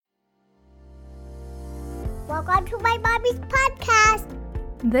Welcome to my mommy's podcast.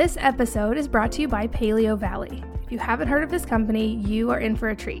 This episode is brought to you by Paleo Valley. If you haven't heard of this company, you are in for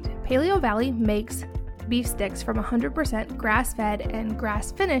a treat. Paleo Valley makes beef sticks from 100% grass-fed and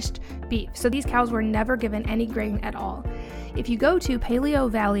grass-finished beef. So these cows were never given any grain at all. If you go to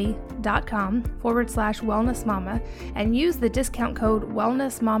paleovalley.com/wellnessmama and use the discount code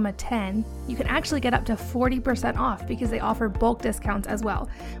wellnessmama10, you can actually get up to 40% off because they offer bulk discounts as well,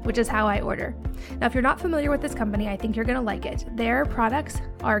 which is how I order. Now, if you're not familiar with this company, I think you're going to like it. Their products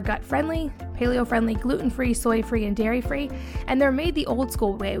are gut-friendly, paleo-friendly, gluten-free, soy-free, and dairy-free, and they're made the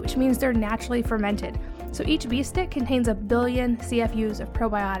old-school way, which means they're naturally fermented. So each beef stick contains 1 billion CFUs of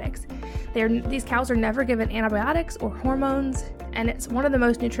probiotics. These cows are never given antibiotics or hormones, and it's one of the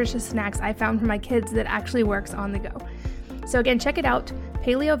most nutritious snacks I found for my kids that actually works on the go. So again, check it out,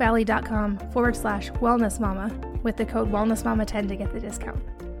 paleovalley.com/wellnessmama with the code wellnessmama10 to get the discount.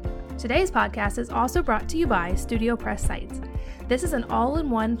 Today's podcast is also brought to you by Studio Press Sites. This is an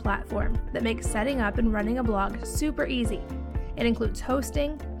all-in-one platform that makes setting up and running a blog super easy. It includes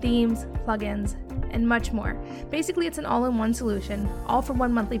hosting, themes, plugins, and much more. Basically, it's an all-in-one solution, all for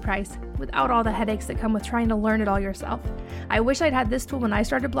one monthly price, without all the headaches that come with trying to learn it all yourself. I wish I'd had this tool when I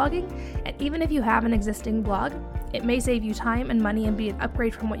started blogging, and even if you have an existing blog, it may save you time and money and be an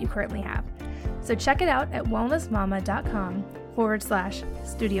upgrade from what you currently have. So check it out at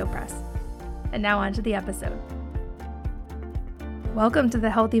wellnessmama.com/Studio Press. And now on to the episode. Welcome to the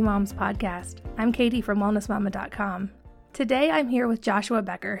Healthy Moms Podcast. I'm Katie from wellnessmama.com. Today, I'm here with Joshua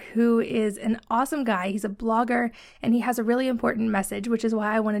Becker, who is an awesome guy. He's a blogger, and he has a really important message, which is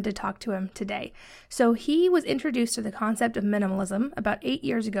why I wanted to talk to him today. So he was introduced to the concept of minimalism about 8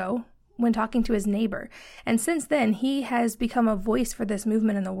 years ago when talking to his neighbor. And since then, he has become a voice for this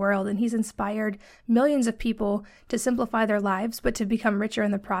movement in the world, and he's inspired millions of people to simplify their lives, but to become richer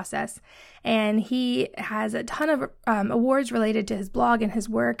in the process. And he has a ton of awards related to his blog and his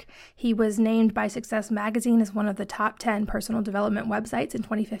work. He was named by Success Magazine as one of the top 10 personal development websites in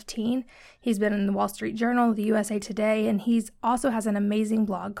 2015. He's been in the Wall Street Journal, the USA Today, and he's also has an amazing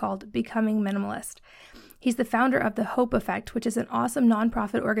blog called Becoming Minimalist. He's the founder of The Hope Effect, which is an awesome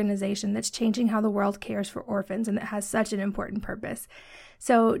nonprofit organization that's changing how the world cares for orphans and that has such an important purpose.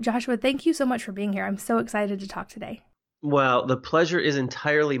 So, Joshua, thank you so much for being here. I'm so excited to talk today. Well, the pleasure is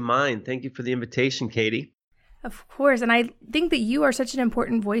entirely mine. Thank you for the invitation, Katie. Of course. And I think that you are such an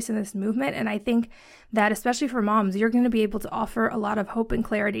important voice in this movement. And I think that especially for moms, you're going to be able to offer a lot of hope and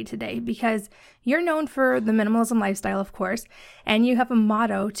clarity today because you're known for the minimalism lifestyle, of course, and you have a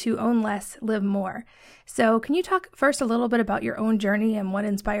motto to own less, live more. So can you talk first a little bit about your own journey and what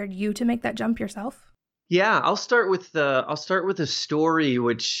inspired you to make that jump yourself? Yeah, I'll start with a story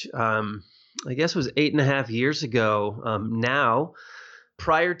which I guess was 8.5 years ago now.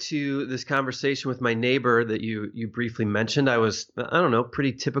 Prior to this conversation with my neighbor that you briefly mentioned, I was,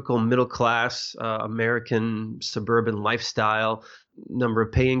 pretty typical middle-class American suburban lifestyle. Number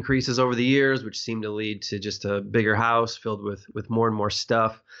of pay increases over the years, which seemed to lead to just a bigger house filled with more and more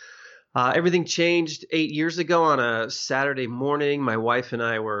stuff. Everything changed 8 years ago on a Saturday morning. My wife and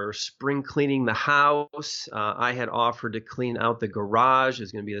I were spring cleaning the house. I had offered to clean out the garage. It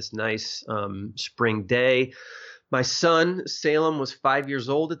was going to be this nice spring day. My son, Salem, was 5 years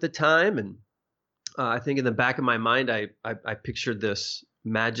old at the time, and I think in the back of my mind, I pictured this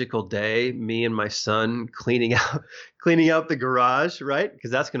magical day, me and my son cleaning out the garage, right?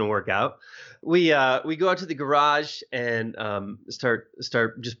 Because that's going to work out. We go out to the garage and start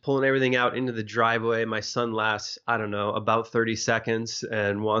just pulling everything out into the driveway. My son lasts, about 30 seconds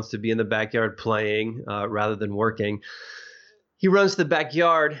and wants to be in the backyard playing rather than working. He runs to the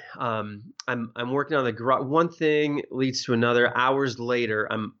backyard. I'm working on the garage. One thing leads to another. Hours later,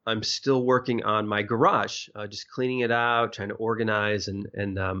 I'm still working on my garage, just cleaning it out, trying to organize and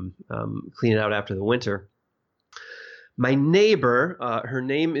clean it out after the winter. My neighbor, her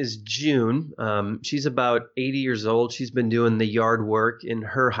name is June. She's about 80 years old. She's been doing the yard work in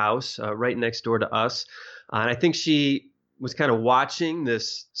her house right next door to us. And I think she was kind of watching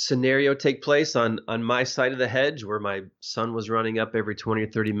this scenario take place on my side of the hedge where my son was running up every 20 or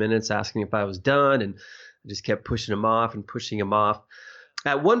 30 minutes asking if I was done, and I just kept pushing him off and pushing him off.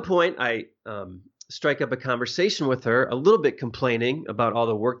 At one point, I strike up a conversation with her, a little bit complaining about all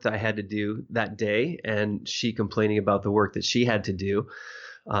the work that I had to do that day, and she complaining about the work that she had to do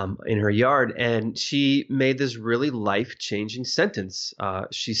in her yard. And she made this really life-changing sentence.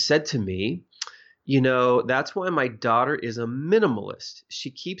 She said to me, that's why my daughter is a minimalist.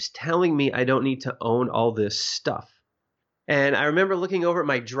 She keeps telling me I don't need to own all this stuff. And I remember looking over at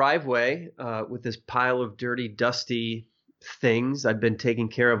my driveway with this pile of dirty, dusty things I'd been taking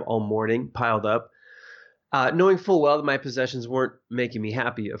care of all morning piled up. knowing full well that my possessions weren't making me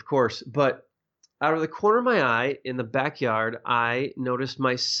happy, of course. But out of the corner of my eye in the backyard, I noticed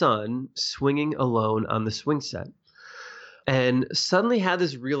my son swinging alone on the swing set. And suddenly had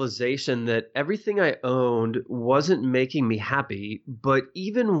this realization that everything I owned wasn't making me happy, but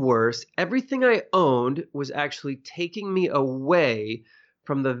even worse, everything I owned was actually taking me away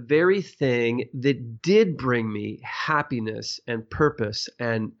from the very thing that did bring me happiness and purpose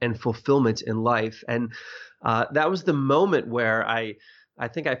and fulfillment in life. And that was the moment where I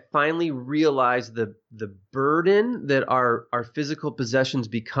think I finally realized the burden that our physical possessions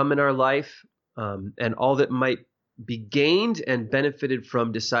become in our life, and all that might be gained and benefited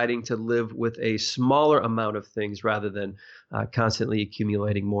from deciding to live with a smaller amount of things rather than constantly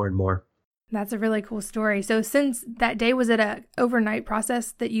accumulating more and more. That's a really cool story. So since that day, was it a overnight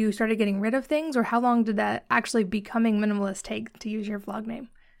process that you started getting rid of things, or how long did that actually becoming minimalist take, to use your vlog name?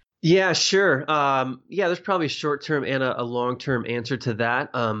 Yeah, sure. There's probably a short-term and a long-term answer to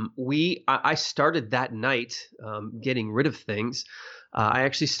that. I started that night getting rid of things. I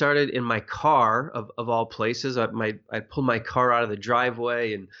actually started in my car, of all places. I pulled my car out of the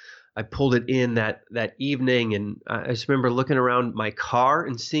driveway and I pulled it in that evening. And I just remember looking around my car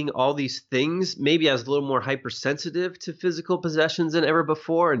and seeing all these things. Maybe I was a little more hypersensitive to physical possessions than ever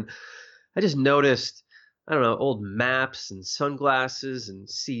before. And I just noticed, I don't know, old maps and sunglasses and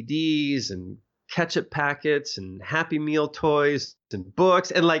CDs and ketchup packets and Happy Meal toys and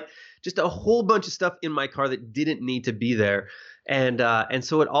books and just a whole bunch of stuff in my car that didn't need to be there. And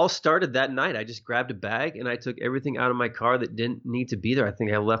so it all started that night. I just grabbed a bag and I took everything out of my car that didn't need to be there. I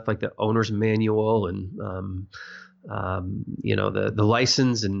think I left the owner's manual and the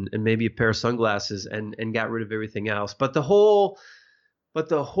license and maybe a pair of sunglasses and got rid of everything else. But the whole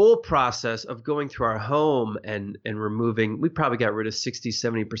process of going through our home and removing, we probably got rid of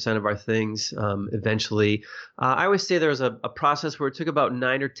 60-70% of our things eventually. I always say there was a process where it took about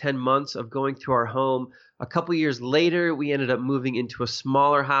 9 or 10 months of going through our home. A couple years later, we ended up moving into a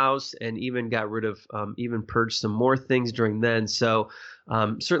smaller house and even got rid of, even purged some more things during then. So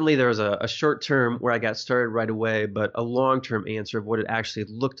certainly there was a short term where I got started right away, but a long-term answer of what it actually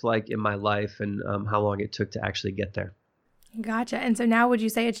looked like in my life and how long it took to actually get there. Gotcha. And so now would you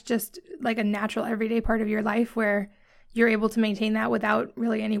say it's just like a natural everyday part of your life where you're able to maintain that without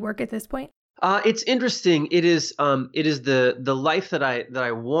really any work at this point? It's interesting. It is the life that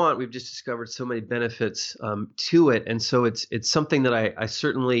I want. We've just discovered so many benefits to it. And so it's something that I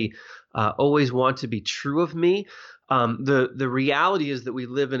certainly always want to be true of me. The reality is that we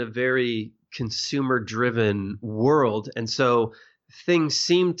live in a very consumer driven world. And so things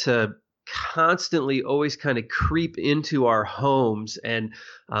seem to constantly always kind of creep into our homes. And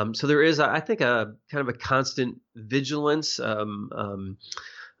so there is, I think, a kind of a constant vigilance.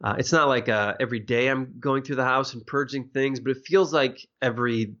 It's not like every day I'm going through the house and purging things, but it feels like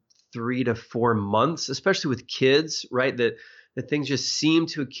every 3 to 4 months, especially with kids, right? That things just seem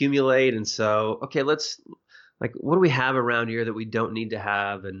to accumulate. And so, okay, let's what do we have around here that we don't need to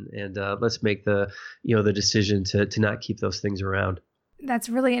have? And let's make the decision to not keep those things around. That's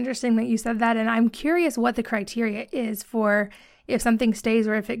really interesting that you said that. And I'm curious what the criteria is for if something stays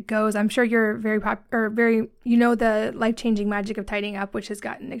or if it goes. I'm sure you're the life-changing magic of tidying up, which has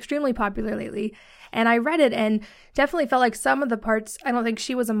gotten extremely popular lately. And I read it and definitely felt like some of the parts, I don't think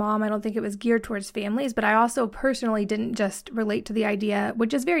she was a mom. I don't think it was geared towards families, but I also personally didn't just relate to the idea,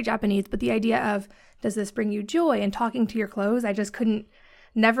 which is very Japanese, but the idea of, does this bring you joy? And talking to your clothes, I just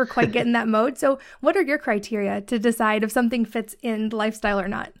never quite get in that mode. So what are your criteria to decide if something fits in the lifestyle or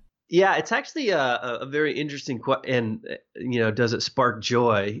not? Yeah, it's actually a very interesting question. And, does it spark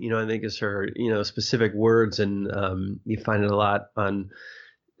joy? I think is her, specific words. And you find it a lot on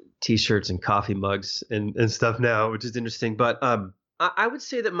T-shirts and coffee mugs and stuff now, which is interesting. But I would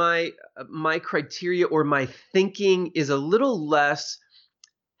say that my criteria or my thinking is a little less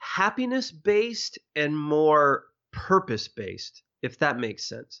happiness-based and more purpose-based, if that makes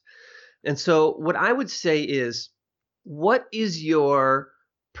sense. And so what I would say is, what is your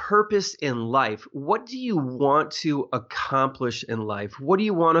purpose in life? What do you want to accomplish in life? What do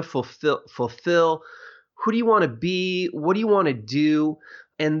you want to fulfill? Who do you want to be? What do you want to do?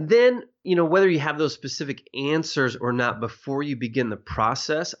 And then, whether you have those specific answers or not before you begin the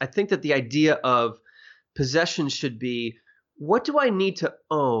process, I think that the idea of possession should be, what do I need to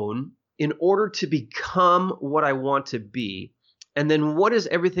own in order to become what I want to be? And then what is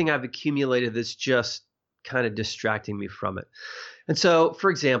everything I've accumulated that's just kind of distracting me from it? And so,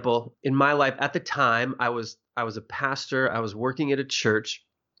 for example, in my life at the time, I was a pastor. I was working at a church.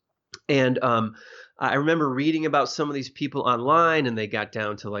 And I remember reading about some of these people online, and they got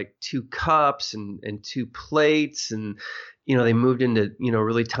down to like 2 cups and 2 plates, and they moved into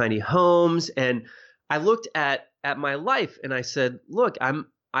really tiny homes. And I looked at my life, and I said, look,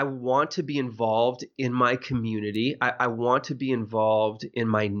 I want to be involved in my community. I want to be involved in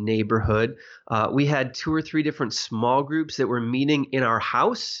my neighborhood. We had 2 or 3 different small groups that were meeting in our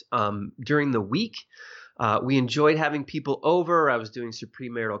house during the week. We enjoyed having people over. I was doing some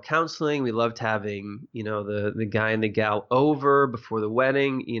premarital counseling. We loved having, the guy and the gal over before the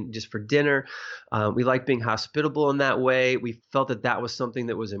wedding, just for dinner. We liked being hospitable in that way. We felt that was something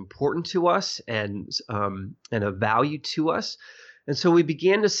that was important to us and a value to us. And so we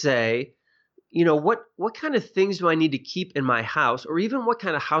began to say, what kind of things do I need to keep in my house, or even what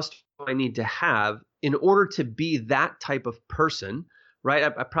kind of house do I need to have in order to be that type of person? Right?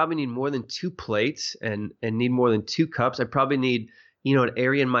 I probably need more than 2 plates and need more than 2 cups. I probably need, an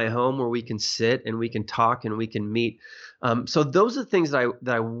area in my home where we can sit and we can talk and we can meet. So those are the things that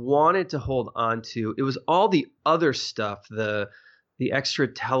I wanted to hold on to. It was all the other stuff, the extra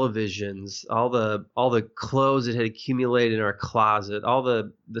televisions, all the clothes that had accumulated in our closet, all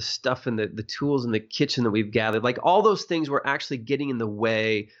the stuff and the tools in the kitchen that we've gathered. Like all those things were actually getting in the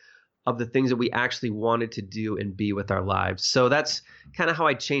way of the things that we actually wanted to do and be with our lives. So that's kind of how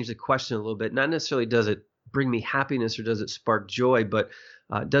I changed the question a little bit. Not necessarily does it bring me happiness or does it spark joy, but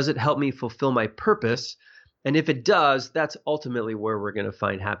does it help me fulfill my purpose? And if it does, that's ultimately where we're going to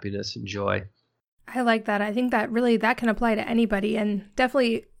find happiness and joy. I like that. I think that really that can apply to anybody, and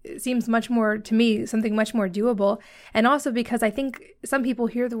definitely seems much more to me something much more doable. And also because I think some people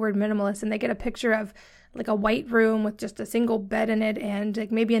hear the word minimalist and they get a picture of like a white room with just a single bed in it and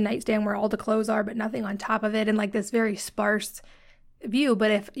like maybe a nightstand where all the clothes are but nothing on top of it, and like this very sparse view.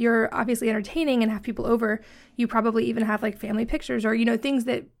 But if you're obviously entertaining and have people over, you probably even have like family pictures or things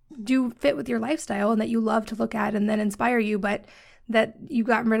that do fit with your lifestyle and that you love to look at and then inspire you, but that you've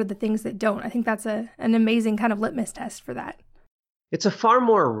gotten rid of the things that don't. I think that's an amazing kind of litmus test for that. It's a far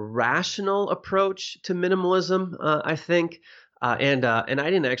more rational approach to minimalism, I think. And I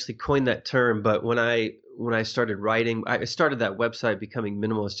didn't actually coin that term, but when I started writing, I started that website, Becoming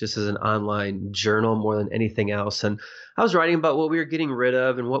Minimalist, just as an online journal more than anything else. And I was writing about what we were getting rid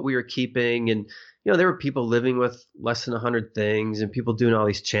of and what we were keeping. And, there were people living with less than 100 things and people doing all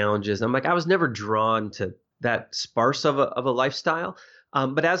these challenges. I'm like, I was never drawn to that sparse of a lifestyle.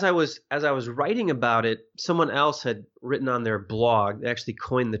 But as I was writing about it, someone else had written on their blog, they actually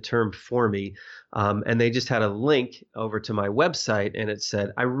coined the term for me. And they just had a link over to my website and it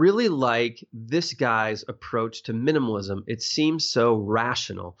said, I really like this guy's approach to minimalism. It seems so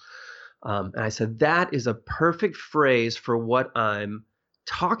rational. And I said, that is a perfect phrase for what I'm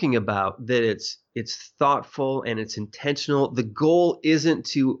talking about, that it's thoughtful and it's intentional. The goal isn't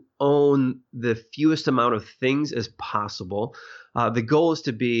to own the fewest amount of things as possible. The goal is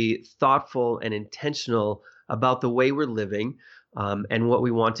to be thoughtful and intentional about the way we're living and what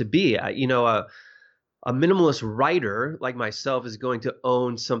we want to be. A minimalist writer like myself is going to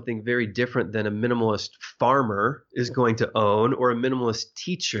own something very different than a minimalist farmer is going to own, or a minimalist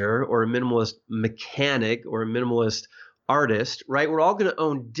teacher, or a minimalist mechanic, or a minimalist artist, right? We're all going to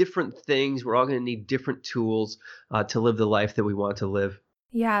own different things. We're all going to need different tools to live the life that we want to live.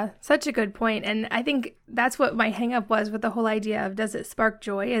 Yeah, such a good point. And I think that's what my hang up was with the whole idea of does it spark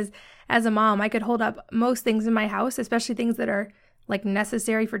joy, is as a mom, I could hold up most things in my house, especially things that are like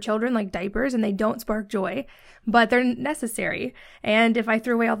necessary for children, like diapers, and they don't spark joy, but they're necessary. And if I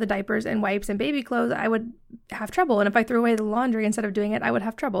threw away all the diapers and wipes and baby clothes, I would have trouble. And if I threw away the laundry instead of doing it, I would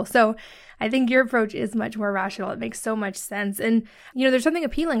have trouble. So I think your approach is much more rational. It makes so much sense. And, there's something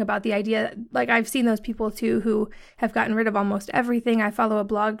appealing about the idea. Like I've seen those people too who have gotten rid of almost everything. I follow a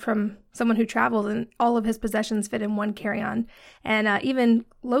blog from someone who travels and all of his possessions fit in one carry-on. And even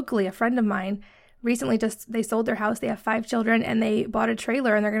locally, a friend of mine recently they sold their house. They have 5 children and they bought a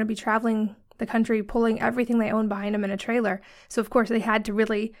trailer and they're going to be traveling the country, pulling everything they own behind them in a trailer. So of course they had to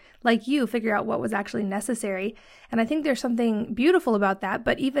really, like you, figure out what was actually necessary. And I think there's something beautiful about that.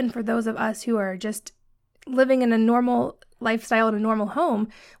 But even for those of us who are just living in a normal lifestyle in a normal home,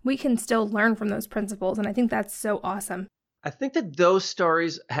 we can still learn from those principles. And I think that's so awesome. I think that those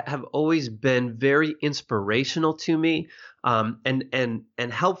stories have always been very inspirational to me,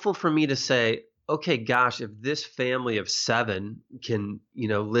 and helpful for me to say, okay, gosh, if this family of 7 can,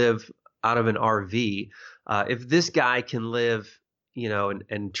 live out of an RV, if this guy can live,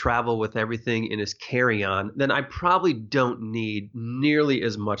 and travel with everything in his carry-on, then I probably don't need nearly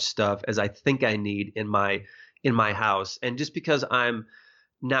as much stuff as I think I need in my house. And just because I'm,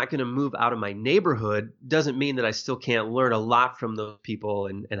 not going to move out of my neighborhood doesn't mean that I still can't learn a lot from those people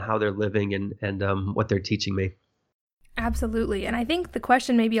and how they're living and what they're teaching me. Absolutely. And I think the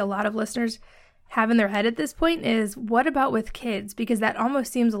question maybe a lot of listeners have in their head at this point is, what about with kids? Because that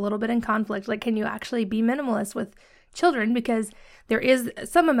almost seems a little bit in conflict. Like, can you actually be minimalist with children? Because there is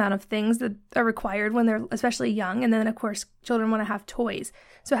some amount of things that are required when they're especially young. And then, of course, children want to have toys.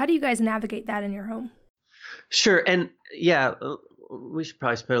 So how do you guys navigate that in your home? Sure. And yeah, we should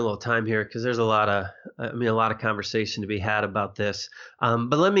probably spend a little time here because there's a lot of conversation to be had about this.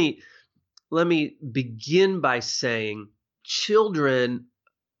 But let me begin by saying children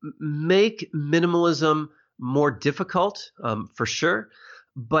make minimalism more difficult, for sure.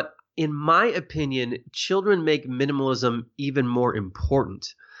 But in my opinion, children make minimalism even more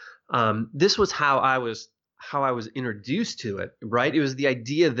important. This was how I was introduced to it, right? It was the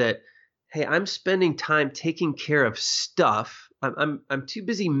idea that, hey, I'm spending time taking care of stuff. I'm too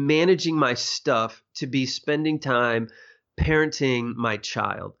busy managing my stuff to be spending time parenting my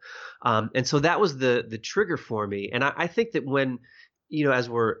child. And so that was the trigger for me. And I think that when, as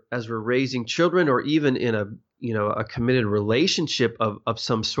we're raising children or even in a committed relationship of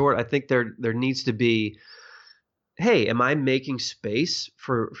some sort, I think there needs to be, hey, am I making space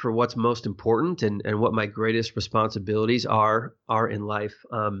for what's most important and what my greatest responsibilities are in life?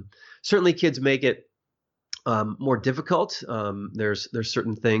 Certainly kids make it more difficult. There's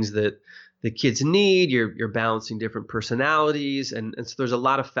certain things that the kids need. You're balancing different personalities, and so there's a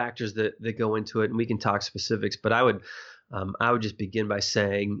lot of factors that go into it, and we can talk specifics. But I would just begin by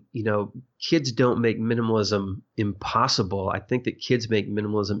saying, kids don't make minimalism impossible. I think that kids make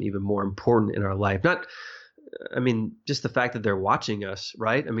minimalism even more important in our life. Just the fact that they're watching us,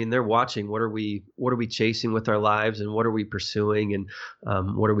 right? They're watching what are we chasing with our lives, and what are we pursuing, and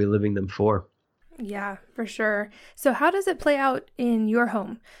what are we living them for? Yeah, for sure. So how does it play out in your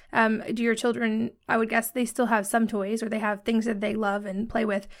home? Do your children, I would guess they still have some toys or they have things that they love and play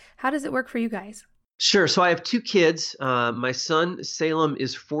with. How does it work for you guys? Sure. So I have two kids. My son, Salem,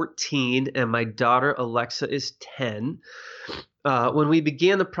 is 14, and my daughter, Alexa, is 10. When we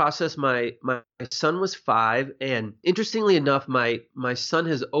began the process, my son was 5. And interestingly enough, my son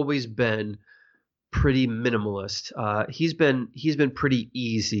has always been pretty minimalist. He's been pretty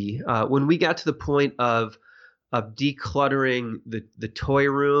easy. When we got to the point of decluttering the toy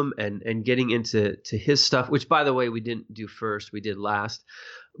room and getting into his stuff, which by the way we didn't do first, we did last.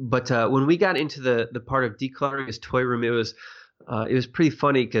 But when we got into the part of decluttering his toy room, it was pretty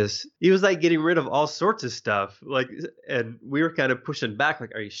funny because he was like getting rid of all sorts of stuff. And we were kind of pushing back,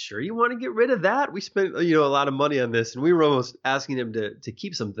 like, "Are you sure you want to get rid of that? We spent a lot of money on this," and we were almost asking him to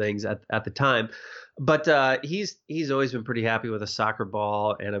keep some things at the time. But he's always been pretty happy with a soccer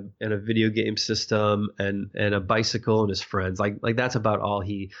ball and a video game system and a bicycle and his friends. Like that's about all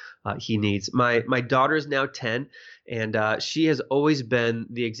he needs. My daughter is now 10, and she has always been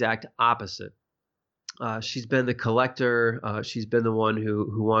the exact opposite. She's been the collector. She's been the one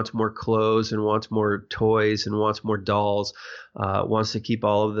who wants more clothes and wants more toys and wants more dolls, wants to keep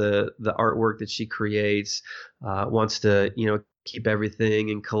all of the artwork that she creates, wants to, keep everything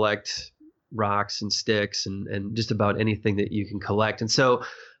and collect rocks and sticks and just about anything that you can collect. And so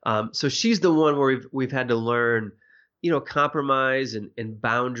she's the one where we've had to learn, compromise and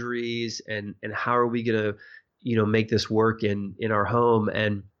boundaries and how are we going to, make this work in our home.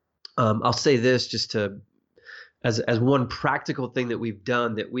 And I'll say this just as one practical thing that we've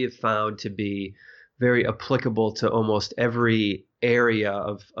done that we have found to be very applicable to almost every area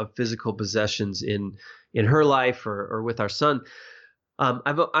of physical possessions in her life or with our son.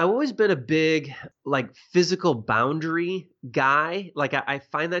 I've always been a big physical boundary guy. I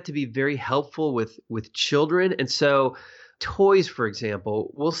find that to be very helpful with children. And so toys, for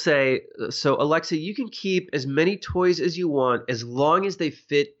example, we'll say, so Alexa, you can keep as many toys as you want as long as they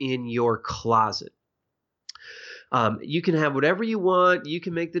fit in your closet. You can have whatever you want. You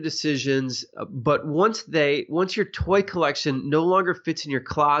can make the decisions. But once your toy collection no longer fits in your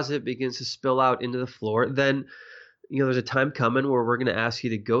closet, begins to spill out into the floor, then there's a time coming where we're going to ask you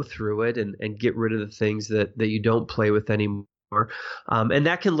to go through it and get rid of the things that you don't play with anymore. And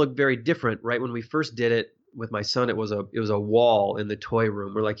that can look very different, right? When we first did it with my son, it was a wall in the toy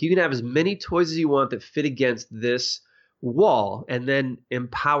room. We're like, you can have as many toys as you want that fit against this wall, and then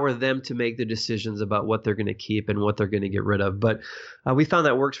empower them to make the decisions about what they're going to keep and what they're going to get rid of. But we found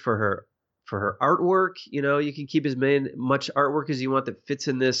that works for her artwork. You can keep as much artwork as you want that fits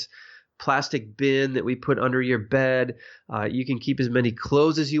in this plastic bin that we put under your bed. You can keep as many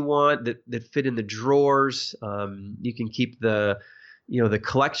clothes as you want that fit in the drawers. You can keep the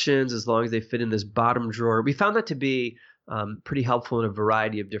collections as long as they fit in this bottom drawer. We found that to be pretty helpful in a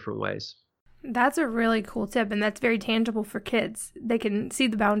variety of different ways. That's a really cool tip, and that's very tangible for kids. They can see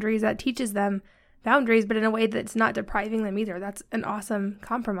the boundaries. That teaches them boundaries, but in a way that's not depriving them either. That's an awesome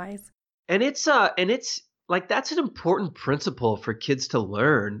compromise. And it's like that's an important principle for kids to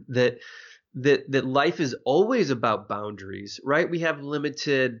learn, that life is always about boundaries, right? We have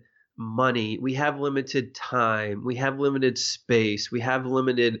limited money, we have limited time, we have limited space, we have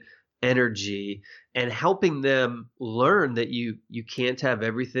limited energy, and helping them learn that you can't have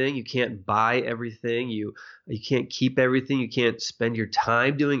everything, you can't buy everything, you can't keep everything, you can't spend your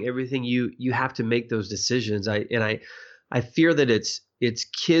time doing everything. You have to make those decisions. I fear that it's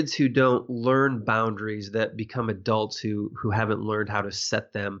kids who don't learn boundaries that become adults who haven't learned how to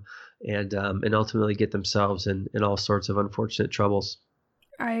set them, and ultimately get themselves in all sorts of unfortunate troubles.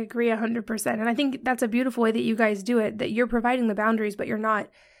 I agree 100%. And I think that's a beautiful way that you guys do it, that you're providing the boundaries, but you're not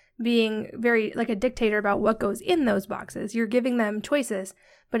being very like a dictator about what goes in those boxes. You're giving them choices,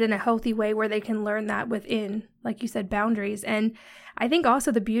 but in a healthy way where they can learn that within, like you said, boundaries. And I think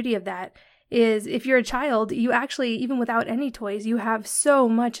also the beauty of that is if you're a child, you actually, even without any toys, you have so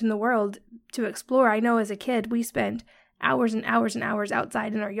much in the world to explore. I know as a kid, we spent hours and hours and hours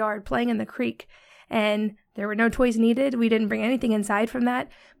outside in our yard playing in the creek, and there were no toys needed. We didn't bring anything inside from that,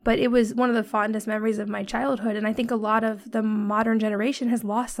 but it was one of the fondest memories of my childhood. And I think a lot of the modern generation has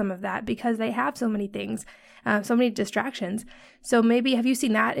lost some of that because they have so many things, so many distractions. So maybe have you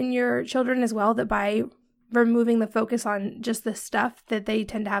seen that in your children as well, that by removing the focus on just the stuff, that they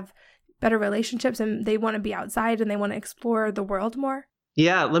tend to have better relationships and they want to be outside and they want to explore the world more?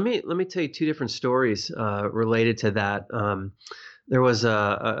 Yeah, let me tell you two different stories related to that. There was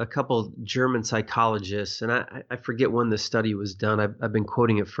a couple German psychologists, and I forget when this study was done. I've been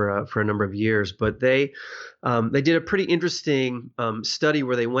quoting it for a number of years, but they did a pretty interesting study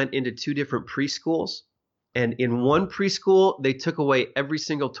where they went into two different preschools, and in one preschool they took away every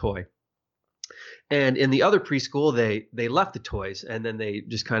single toy, and in the other preschool they left the toys, and then they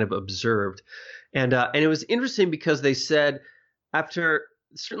just kind of observed, and it was interesting because they said after.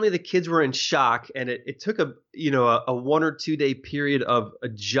 Certainly the kids were in shock, and it took a 1 or 2 day period of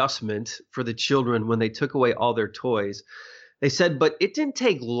adjustment for the children when they took away all their toys. They said, but it didn't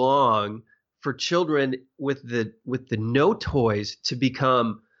take long for children with the no toys to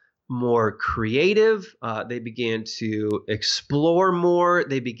become more creative. They began to explore more.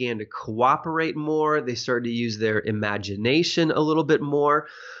 They began to cooperate more. They started to use their imagination a little bit more.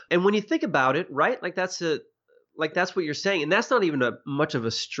 And when you think about it, right, like that's what you're saying. And that's not even much of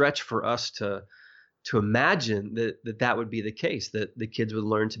a stretch for us to imagine that would be the case, that the kids would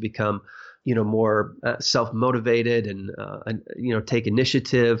learn to become, more self-motivated and take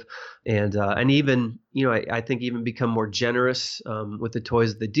initiative and even, I think even become more generous with the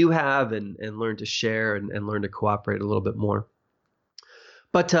toys that they do have and learn to share and learn to cooperate a little bit more.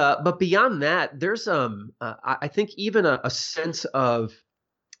 But beyond that, there's I think even a sense of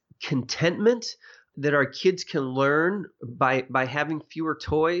contentment that our kids can learn by having fewer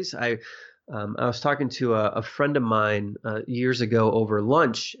toys. I was talking to a friend of mine years ago over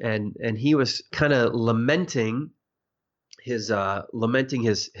lunch, and he was kind of lamenting his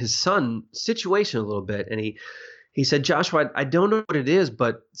son's situation a little bit, and he said, Joshua, I don't know what it is,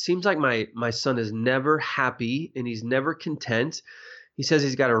 but it seems like my son is never happy and he's never content. He says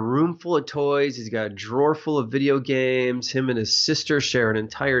he's got a room full of toys. He's got a drawer full of video games. Him and his sister share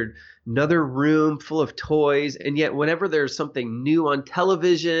another room full of toys. And yet whenever there's something new on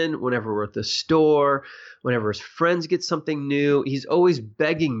television, whenever we're at the store, whenever his friends get something new, he's always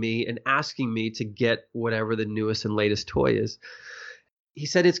begging me and asking me to get whatever the newest and latest toy is. He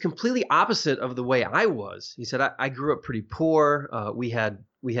said it's completely opposite of the way I was. He said, I grew up pretty poor. We had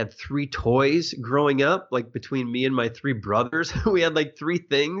 3 toys growing up, like between me and my 3 brothers. We had like 3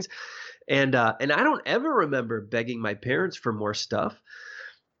 things. And I don't ever remember begging my parents for more stuff.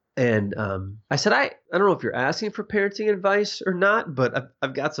 And I said, I don't know if you're asking for parenting advice or not, but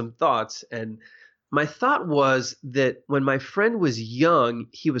I've got some thoughts. And my thought was that when my friend was young,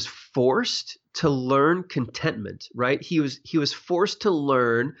 he was forced to learn contentment, right? He was forced to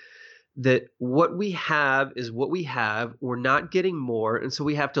learn that what we have is what we have. We're not getting more. And so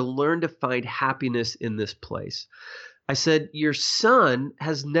we have to learn to find happiness in this place. I said, your son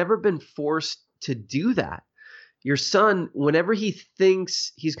has never been forced to do that. Your son, whenever he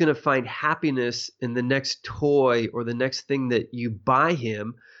thinks he's going to find happiness in the next toy or the next thing that you buy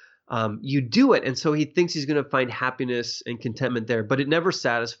him, you do it. And so he thinks he's going to find happiness and contentment there, but it never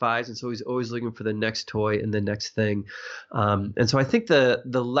satisfies. And so he's always looking for the next toy and the next thing. And so I think the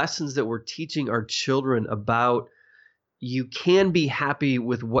lessons that we're teaching our children about, you can be happy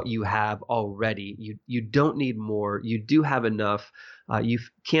with what you have already. You don't need more. You do have enough. You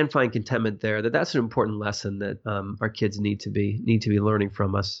can find contentment there. That's an important lesson that our kids need to be learning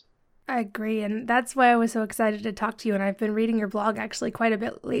from us. I agree. And that's why I was so excited to talk to you. And I've been reading your blog actually quite a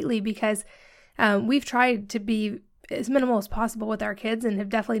bit lately because we've tried to be as minimal as possible with our kids and have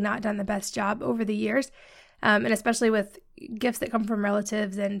definitely not done the best job over the years. And especially with gifts that come from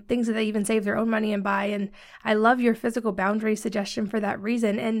relatives and things that they even save their own money and buy. And I love your physical boundary suggestion for that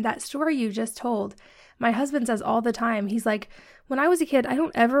reason. And that story you just told, my husband says all the time, he's like, when I was a kid, I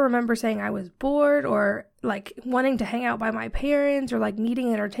don't ever remember saying I was bored or like wanting to hang out by my parents or like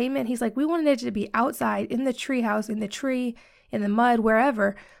needing entertainment. He's like, we wanted it to be outside in the treehouse, in the tree, in the mud,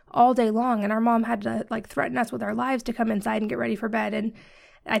 wherever, all day long. And our mom had to like threaten us with our lives to come inside and get ready for bed. And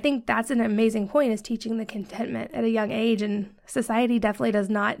I think that's an amazing point, is teaching the contentment at a young age. And society definitely does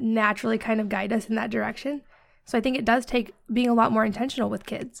not naturally kind of guide us in that direction. So I think it does take being a lot more intentional with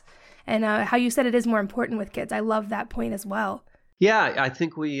kids. And how you said it is more important with kids. I love that point as well. Yeah, I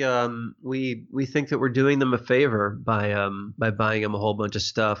think we think that we're doing them a favor by buying them a whole bunch of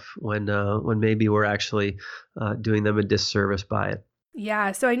stuff when maybe we're actually doing them a disservice by it.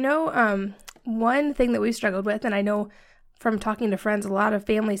 Yeah. So I know one thing that we've struggled with, and I know from talking to friends, a lot of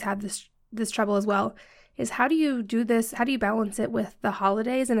families have this trouble as well, is how do you do this? How do you balance it with the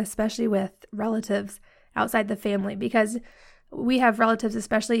holidays and especially with relatives outside the family? Because we have relatives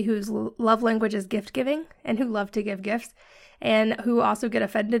especially whose love language is gift giving and who love to give gifts and who also get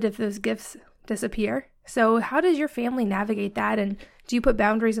offended if those gifts disappear. So how does your family navigate that? And do you put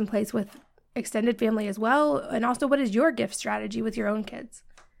boundaries in place with extended family as well? And also, what is your gift strategy with your own kids?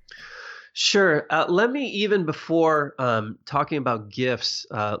 Sure. Let me, even before talking about gifts,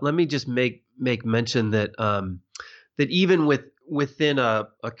 let me just make mention that that even within a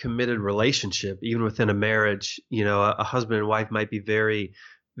committed relationship, even within a marriage, a husband and wife might be very,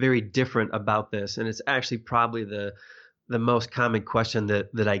 very different about this. And it's actually probably the most common question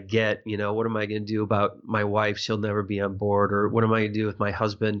that I get, what am I going to do about my wife? She'll never be on board. Or what am I going to do with my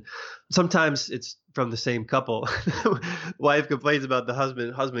husband? Sometimes it's from the same couple. Wife complains about the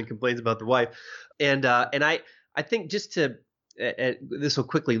husband complains about the wife. And I think just to, this will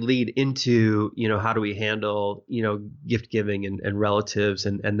quickly lead into, how do we handle, gift giving and relatives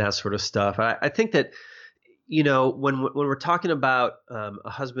and that sort of stuff. I think that, when we're talking about a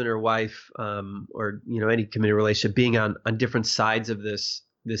husband or wife or any committed relationship being on different sides of this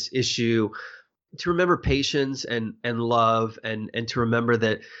issue, to remember patience and love and to remember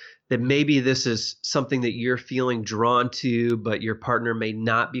that maybe this is something that you're feeling drawn to, but your partner may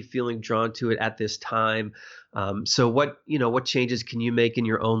not be feeling drawn to it at this time. So what changes can you make in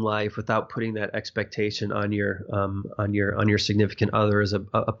your own life without putting that expectation on your significant other is a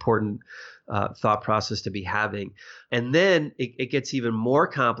important thought process to be having. And then it gets even more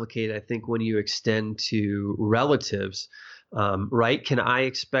complicated, I think, when you extend to relatives, right? Can I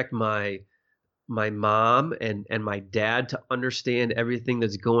expect my mom and my dad to understand everything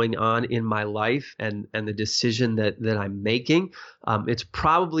that's going on in my life and the decision that I'm making? It's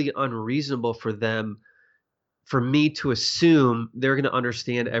probably unreasonable for me to assume they're going to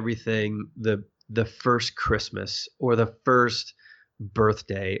understand everything the first Christmas or the first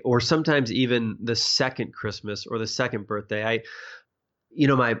birthday, or sometimes even the second Christmas or the second birthday.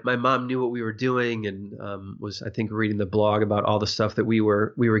 My mom knew what we were doing and was, I think, reading the blog about all the stuff that we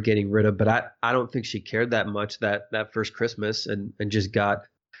were getting rid of. But I don't think she cared that much that first Christmas and just got,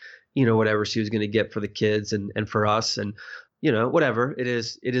 whatever she was going to get for the kids and for us. And, whatever it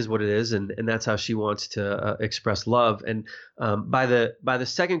is what it is. And that's how she wants to express love. And by the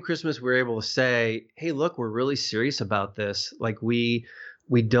second Christmas, we were able to say, hey, look, we're really serious about this. Like we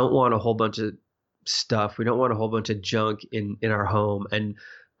don't want a whole bunch of stuff. We don't want a whole bunch of junk in our home. And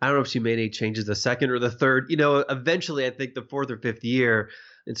I don't know if she made any changes the second or the third. Eventually, I think the fourth or fifth year,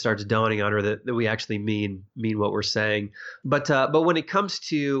 it starts dawning on her that we actually mean what we're saying. But when it comes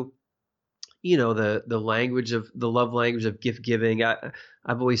to the love language of gift giving, I've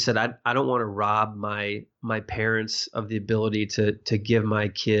always said I don't want to rob my parents of the ability to give my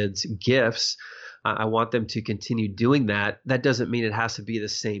kids gifts. I want them to continue doing that. That doesn't mean it has to be the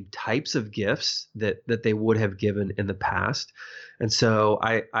same types of gifts that they would have given in the past. And so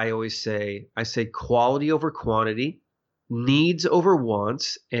I always say quality over quantity, needs over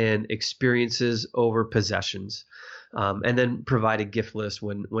wants, and experiences over possessions. And then provide a gift list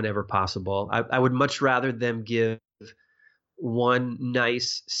whenever possible. I would much rather them give one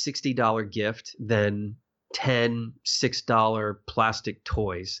nice $60 gift than 10 $6 plastic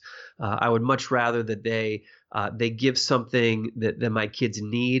toys. I would much rather that they They give something that my kids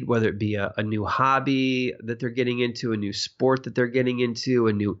need, whether it be a new hobby that they're getting into, a new sport that they're getting into,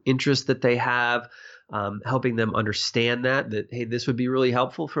 a new interest that they have. Helping them understand that, hey, this would be really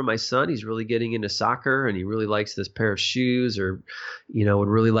helpful for my son. He's really getting into soccer and he really likes this pair of shoes, or, would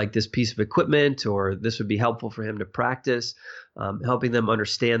really like this piece of equipment, or this would be helpful for him to practice. Helping them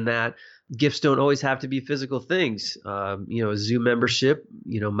understand that. Gifts don't always have to be physical things. A zoo membership,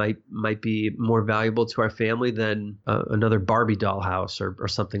 might be more valuable to our family than another Barbie doll house or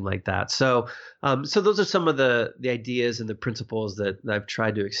something like that. So those are some of the ideas and the principles that I've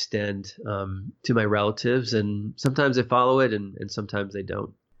tried to extend to my relatives, and sometimes they follow it, and sometimes they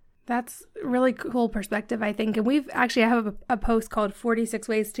don't. That's a really cool perspective, I think. And we've actually have a post called 46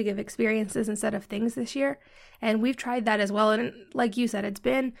 Ways to Give Experiences Instead of Things this year. And we've tried that as well. And like you said, it's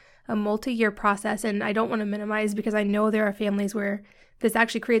been a multi-year process. And I don't want to minimize, because I know there are families where this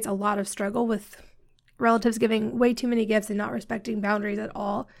actually creates a lot of struggle with relatives giving way too many gifts and not respecting boundaries at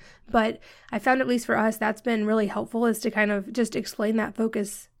all. But I found, at least for us, that's been really helpful, is to kind of just explain that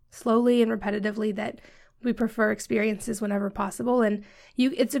focus slowly and repetitively, that we prefer experiences whenever possible. And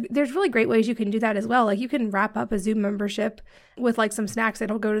there's really great ways you can do that as well. Like, you can wrap up a zoo membership with like some snacks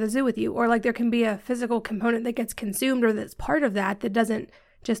that'll go to the zoo with you, or like there can be a physical component that gets consumed or that's part of that doesn't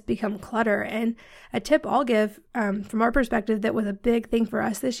just become clutter. And a tip I'll give from our perspective that was a big thing for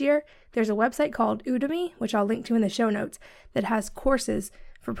us this year, there's a website called Udemy, which I'll link to in the show notes, that has courses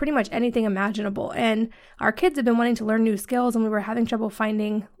for pretty much anything imaginable. And our kids have been wanting to learn new skills, and we were having trouble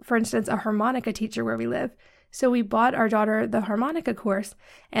finding, for instance, a harmonica teacher where we live. So we bought our daughter the harmonica course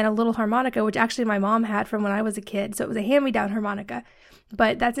and a little harmonica, which actually my mom had from when I was a kid. So it was a hand-me-down harmonica.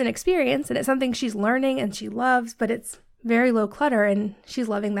 But that's an experience, and it's something she's learning and she loves, but it's very low clutter, and she's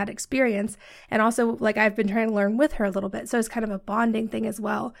loving that experience. And also, like, I've been trying to learn with her a little bit. So it's kind of a bonding thing as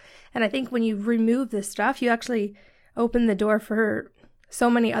well. And I think when you remove this stuff, you actually open the door for so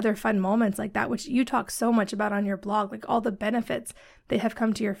many other fun moments like that, which you talk so much about on your blog, like all the benefits that have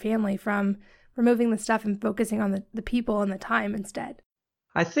come to your family from removing the stuff and focusing on the people and the time instead.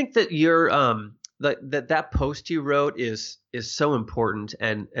 I think that your that post you wrote is so important,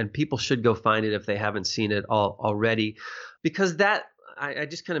 and people should go find it if they haven't seen it already, because that I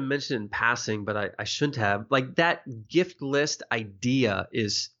just kind of mentioned in passing, but I shouldn't have. Like, that gift list idea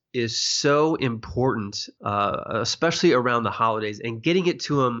is so important, especially around the holidays, and getting it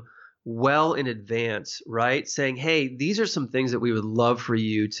to them well in advance, right? Saying, hey, these are some things that we would love for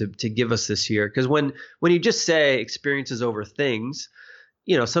you to give us this year. Because when you just say experiences over things,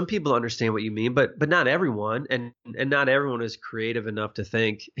 some people understand what you mean, but not everyone, and not everyone is creative enough to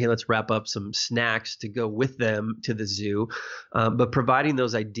think, hey, let's wrap up some snacks to go with them to the zoo. But providing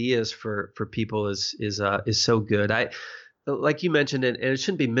those ideas for people is so good. Like you mentioned, and it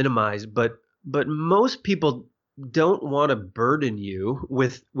shouldn't be minimized, but most people don't want to burden you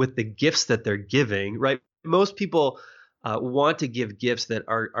with the gifts that they're giving, right? Most people want to give gifts that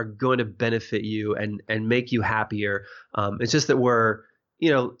are going to benefit you and make you happier. It's just that we're,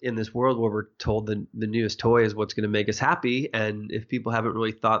 in this world where we're told the newest toy is what's going to make us happy. And if people haven't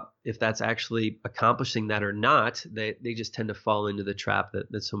really thought if that's actually accomplishing that or not, they just tend to fall into the trap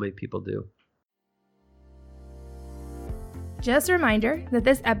that so many people do. Just a reminder that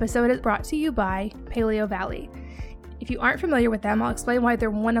this episode is brought to you by Paleo Valley. If you aren't familiar with them, I'll explain why they're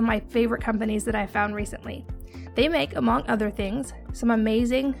one of my favorite companies that I found recently. They make, among other things, some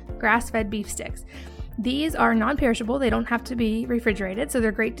amazing grass-fed beef sticks. These are non-perishable. They don't have to be refrigerated, so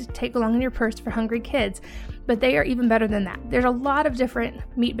they're great to take along in your purse for hungry kids. But they are even better than that. There's a lot of different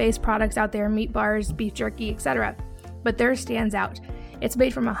meat-based products out there, meat bars, beef jerky, etc. But theirs stands out. It's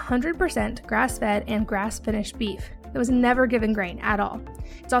made from 100% grass-fed and grass-finished beef that was never given grain at all.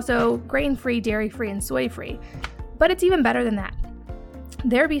 It's also grain-free, dairy-free, and soy-free. But it's even better than that.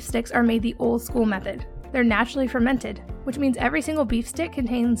 Their beef sticks are made the old school method. They're naturally fermented, which means every single beef stick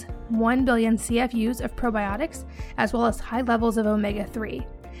contains 1 billion CFUs of probiotics, as well as high levels of omega-3.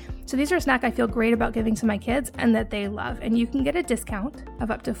 So these are a snack I feel great about giving to my kids and that they love. And you can get a discount of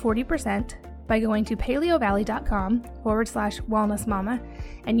up to 40% by going to paleovalley.com/wellnessmama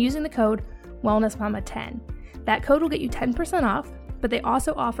and using the code wellnessmama10. That code will get you 10% off, but they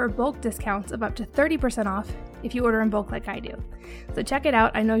also offer bulk discounts of up to 30% off if you order in bulk like I do. So check it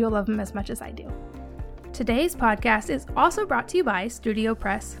out. I know you'll love them as much as I do. Today's podcast is also brought to you by Studio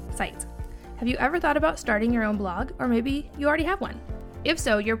Press Sites. Have you ever thought about starting your own blog, or maybe you already have one? If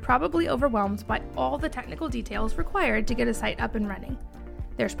so, you're probably overwhelmed by all the technical details required to get a site up and running.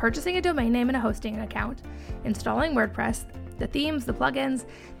 There's purchasing a domain name and a hosting account, installing WordPress, the themes, the plugins,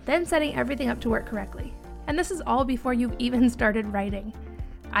 then setting everything up to work correctly. And this is all before you've even started writing.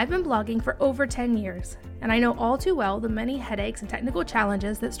 I've been blogging for over 10 years, and I know all too well the many headaches and technical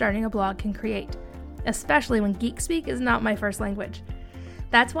challenges that starting a blog can create, especially when geek speak is not my first language.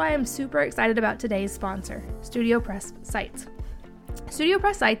 That's why I'm super excited about today's sponsor, StudioPress Sites.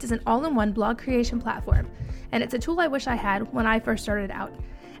 StudioPress Sites is an all-in-one blog creation platform, and it's a tool I wish I had when I first started out,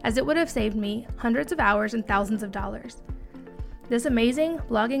 as it would have saved me hundreds of hours and thousands of dollars. This amazing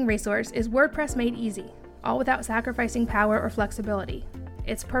blogging resource is WordPress made easy, all without sacrificing power or flexibility.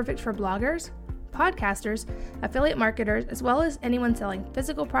 It's perfect for bloggers, podcasters, affiliate marketers, as well as anyone selling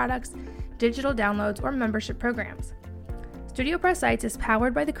physical products, digital downloads, or membership programs. StudioPress Sites is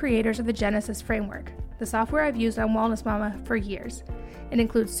powered by the creators of the Genesis framework, the software I've used on Wellness Mama for years. It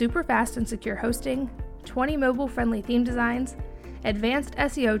includes super fast and secure hosting, 20 mobile-friendly theme designs, advanced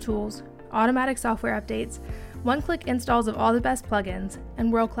SEO tools, automatic software updates, one-click installs of all the best plugins,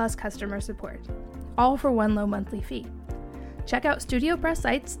 and world-class customer support, all for one low monthly fee. Check out StudioPress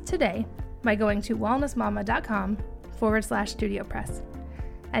Sites today by going to wellnessmama.com/StudioPress.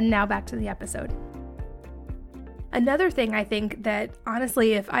 And now back to the episode. Another thing I think that,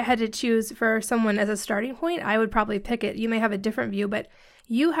 honestly, if I had to choose for someone as a starting point, I would probably pick it. You may have a different view, but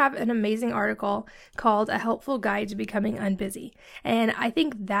you have an amazing article called A Helpful Guide to Becoming Unbusy. And I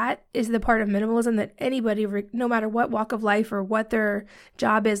think that is the part of minimalism that anybody, no matter what walk of life or what their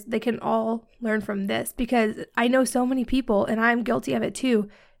job is, they can all learn from this. Because I know so many people, and I'm guilty of it too,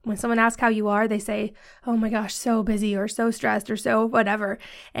 when someone asks how you are, they say, oh my gosh, so busy or so stressed or so whatever.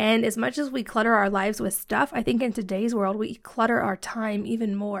 And as much as we clutter our lives with stuff, I think in today's world, we clutter our time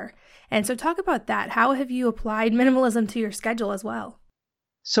even more. And so talk about that. How have you applied minimalism to your schedule as well?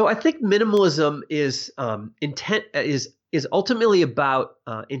 So I think minimalism is ultimately about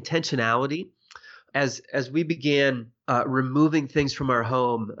intentionality. As we began removing things from our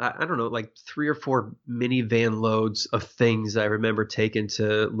home, I don't know, like 3 or 4 minivan loads of things I remember taking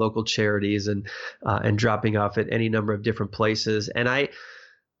to local charities and dropping off at any number of different places. And by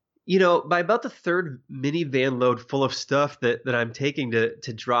about the third minivan load full of stuff that I'm taking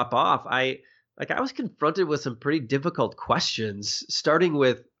to drop off, I was confronted with some pretty difficult questions, starting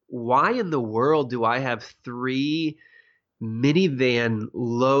with, why in the world do I have 3 minivan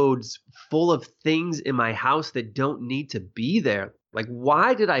loads full of things in my house that don't need to be there? Like,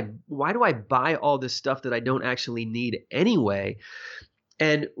 why do I buy all this stuff that I don't actually need anyway?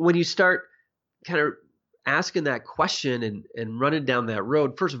 And when you start kind of asking that question and running down that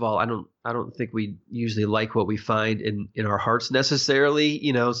road, first of all, I don't think we usually like what we find in our hearts necessarily.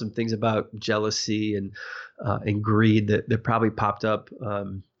 Some things about jealousy and greed that probably popped up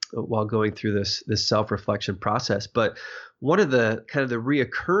while going through this self-reflection process. But one of the kind of the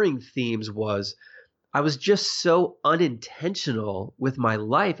reoccurring themes was, I was just so unintentional with my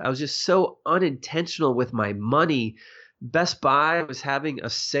life. I was just so unintentional with my money. Best Buy was having a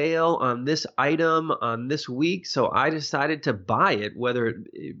sale on this item on this week, so I decided to buy it, whether it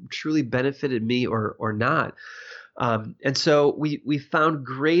truly benefited me or not. And so we found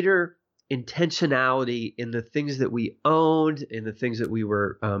greater intentionality in the things that we owned, in the things that we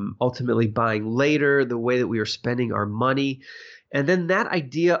were ultimately buying later, the way that we were spending our money. And then that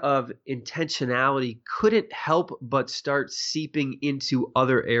idea of intentionality couldn't help but start seeping into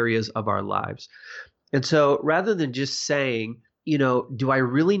other areas of our lives. And so rather than just saying, do I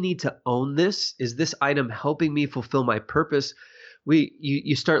really need to own this? Is this item helping me fulfill my purpose?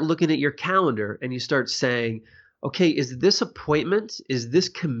 You start looking at your calendar and you start saying, okay, is this appointment, is this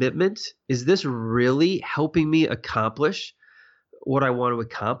commitment, is this really helping me accomplish what I want to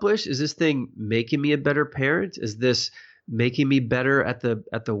accomplish? Is this thing making me a better parent? Is this making me better at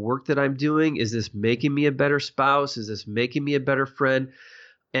the work that I'm doing? Is this making me a better spouse? Is this making me a better friend?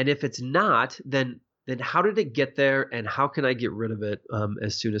 And if it's not, then how did it get there, and how can I get rid of it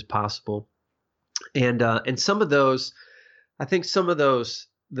as soon as possible? And some of those, I think some of those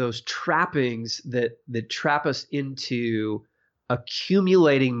trappings that trap us into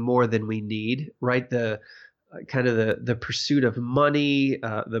accumulating more than we need, right? The kind of the pursuit of money,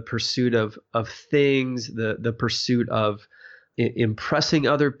 the pursuit of things, the pursuit of impressing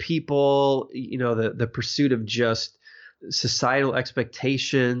other people, the pursuit of just societal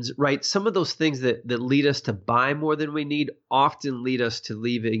expectations, right? Some of those things that lead us to buy more than we need often lead us to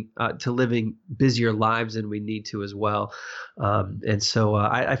living busier lives than we need to as well. And so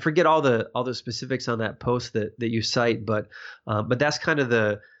I forget all the specifics on that post that you cite, but that's kind of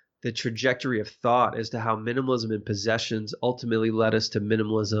the trajectory of thought as to how minimalism in possessions ultimately led us to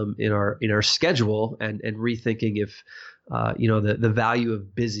minimalism in our schedule, and rethinking if the value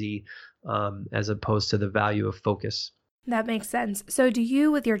of busy as opposed to the value of focus. That makes sense. So do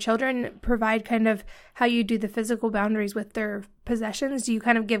you, with your children, provide kind of how you do the physical boundaries with their possessions? Do you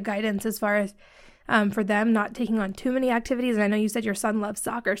kind of give guidance as far as for them not taking on too many activities? And I know you said your son loves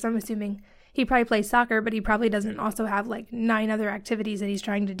soccer, so I'm assuming he probably plays soccer, but he probably doesn't also have like 9 other activities that he's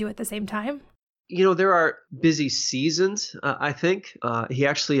trying to do at the same time. There are busy seasons, I think. He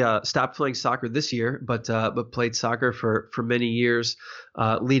actually stopped playing soccer this year, but played soccer for many years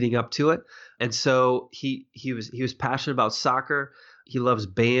leading up to it. And so he was passionate about soccer. He loves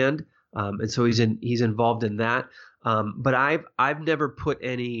band, and so he's involved in that. But I've never put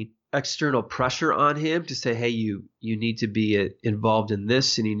any external pressure on him to say, hey, you need to be involved in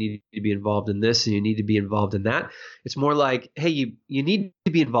this, and you need to be involved in this, and you need to be involved in that. It's more like, hey, you need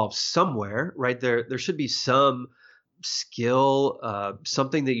to be involved somewhere, right? There should be some skill,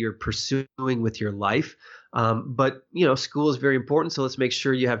 something that you're pursuing with your life. But school is very important, so let's make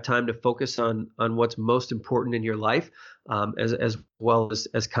sure you have time to focus on what's most important in your life, as well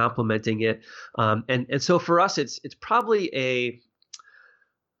as complementing it. And so for us, it's probably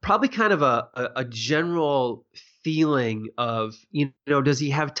kind of a general feeling of, does he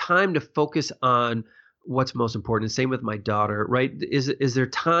have time to focus on what's most important? Same with my daughter, right? Is there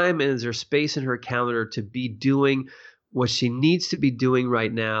time and is there space in her calendar to be doing what she needs to be doing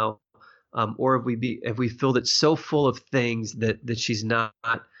right now? Or have we filled it so full of things that she's not,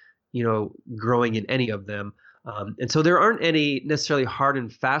 growing in any of them? And so there aren't any necessarily hard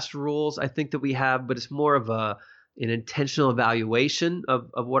and fast rules I think that we have, but it's more of an intentional evaluation of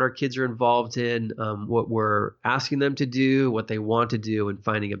what our kids are involved in, what we're asking them to do, what they want to do, and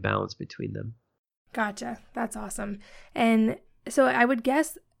finding a balance between them. Gotcha. That's awesome. And so I would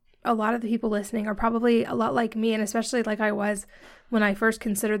guess a lot of the people listening are probably a lot like me, and especially like I was when I first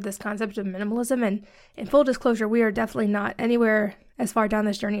considered this concept of minimalism. And in full disclosure, we are definitely not anywhere as far down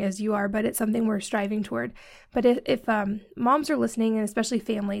this journey as you are, but it's something we're striving toward. But if moms are listening, and especially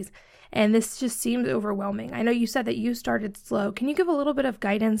families, and this just seems overwhelming. I know you said that you started slow. Can you give a little bit of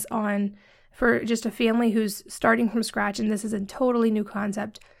guidance for just a family who's starting from scratch and this is a totally new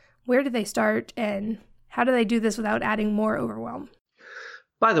concept? Where do they start and how do they do this without adding more overwhelm?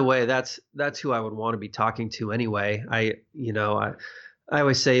 By the way, that's who I would want to be talking to anyway. I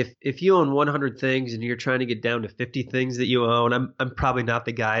always say if you own 100 things and you're trying to get down to 50 things that you own, I'm probably not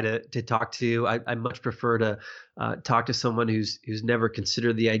the guy to talk to. I much prefer to talk to someone who's never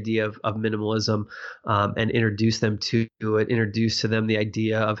considered the idea of minimalism, and introduce them to it, introduce to them the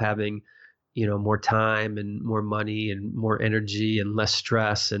idea of having more time and more money and more energy and less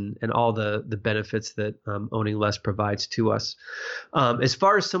stress and all the benefits that owning less provides to us. As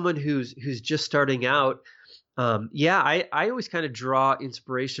far as someone who's just starting out, I always kind of draw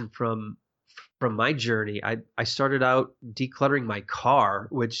inspiration from my journey. I started out decluttering my car,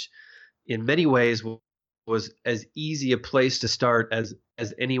 which in many ways was as easy a place to start as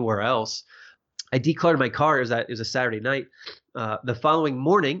anywhere else. I decluttered my car. It was a Saturday night. The following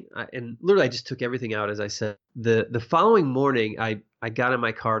morning, and literally I just took everything out, as I said. The following morning, I got in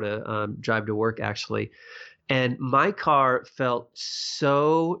my car to drive to work, actually. And my car felt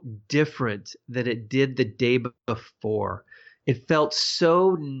so different than it did the day before. It felt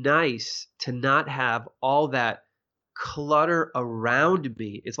so nice to not have all that clutter around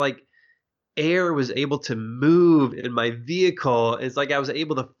me. It's like air was able to move in my vehicle. It's like I was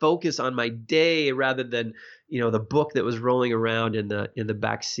able to focus on my day rather than, the book that was rolling around in the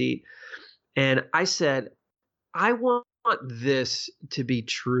back seat. And I said, I want this to be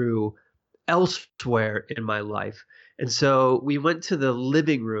true elsewhere in my life. And so we went to the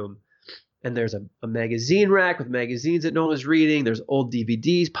living room, and there's a magazine rack with magazines that no one was reading. There's old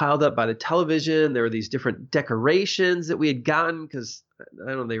DVDs piled up by the television. There were these different decorations that we had gotten because, I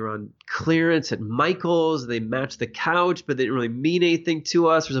don't know, they were on clearance at Michael's. They matched the couch, but they didn't really mean anything to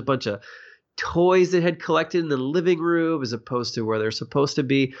us. There's a bunch of toys that had collected in the living room as opposed to where they're supposed to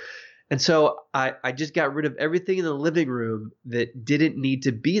be. And so I just got rid of everything in the living room that didn't need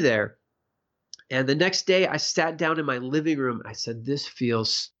to be there. And the next day I sat down in my living room. I said, this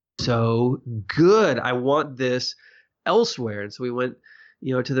feels so good. I want this elsewhere. And so we went,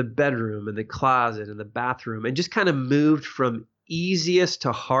 to the bedroom and the closet and the bathroom and just kind of moved from easiest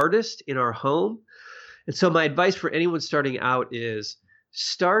to hardest in our home. And so my advice for anyone starting out is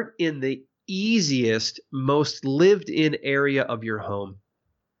start in the easiest, most lived in area of your home.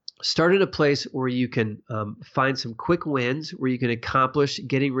 Start in a place where you can find some quick wins, where you can accomplish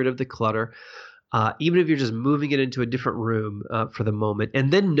getting rid of the clutter. Even if you're just moving it into a different room for the moment,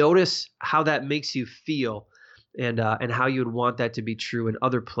 and then notice how that makes you feel, and how you would want that to be true in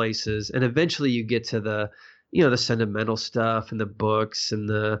other places. And eventually, you get to the sentimental stuff and the books and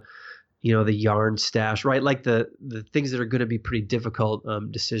the the yarn stash, right? Like the things that are going to be pretty difficult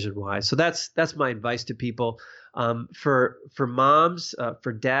decision wise. So that's my advice to people. For moms,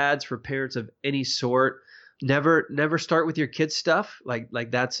 for dads, for parents of any sort, never start with your kids' stuff. Like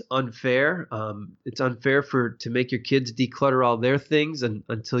that's unfair. It's unfair to make your kids declutter all their things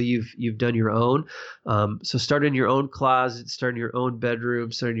until you've done your own. So start in your own closet, start in your own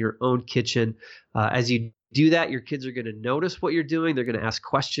bedroom, start in your own kitchen. As you do that, your kids are going to notice what you're doing. They're going to ask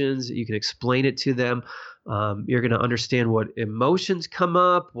questions. You can explain it to them. You're going to understand what emotions come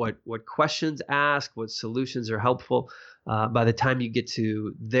up, what questions ask, what solutions are helpful by the time you get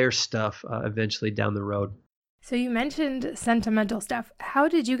to their stuff eventually down the road. So you mentioned sentimental stuff. How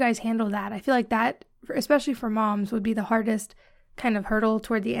did you guys handle that? I feel like that, especially for moms, would be the hardest kind of hurdle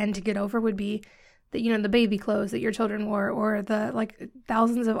toward the end to get over, would be the baby clothes that your children wore, or the like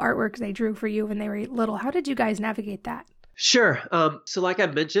thousands of artworks they drew for you when they were little. How did you guys navigate that? Sure. So like I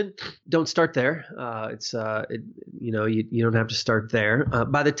mentioned, don't start there. You don't have to start there.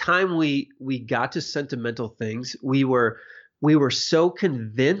 By the time we got to sentimental things, we were so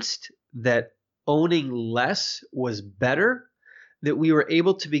convinced that owning less was better that we were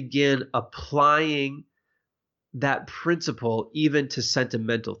able to begin applying that principle even to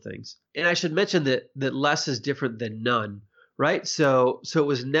sentimental things. And I should mention that less is different than none, right? So it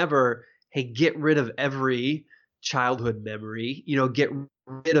was never, hey, get rid of every childhood memory, get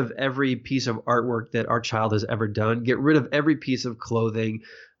rid of every piece of artwork that our child has ever done, get rid of every piece of clothing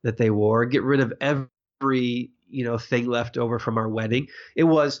that they wore, get rid of every, thing left over from our wedding. It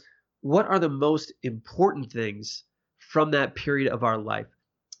was, what are the most important things from that period of our life?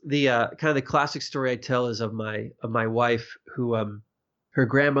 The kind of the classic story I tell is of my wife, who her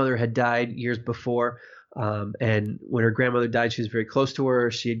grandmother had died years before, and when her grandmother died, she was very close to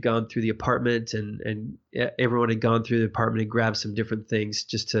her. She had gone through the apartment, and everyone had gone through the apartment and grabbed some different things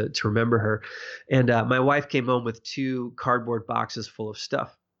just to remember her. And my wife came home with 2 cardboard boxes full of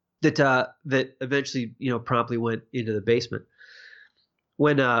stuff that eventually promptly went into the basement.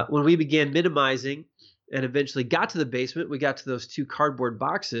 When we began minimizing and eventually got to the basement, we got to those 2 cardboard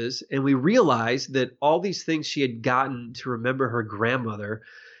boxes, and we realized that all these things she had gotten to remember her grandmother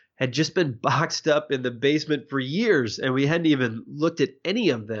had just been boxed up in the basement for years, and we hadn't even looked at any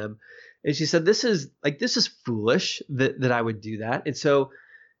of them. And she said, this is foolish that I would do that. And so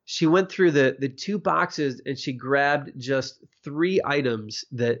she went through the 2 boxes, and she grabbed just 3 items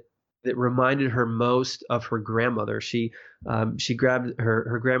that reminded her most of her grandmother. She grabbed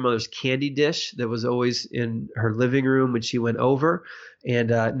her grandmother's candy dish that was always in her living room when she went over, and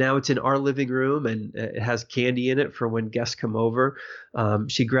now it's in our living room, and it has candy in it for when guests come over.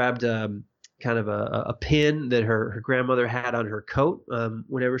 She grabbed kind of a pin that her grandmother had on her coat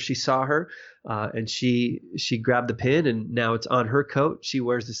whenever she saw her, and she grabbed the pin, and now it's on her coat. She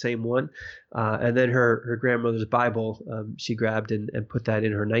wears the same one, and then her grandmother's Bible she grabbed and put that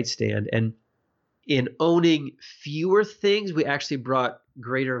in her nightstand. And in owning fewer things, we actually brought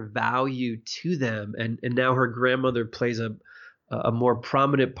greater value to them, and now her grandmother plays a more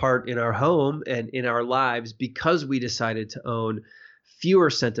prominent part in our home and in our lives because we decided to own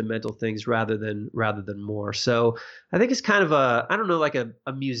fewer sentimental things rather than more. So I think it's kind of like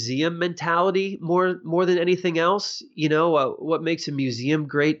a museum mentality more than anything else. What makes a museum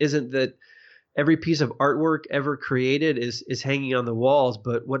great isn't that every piece of artwork ever created is hanging on the walls,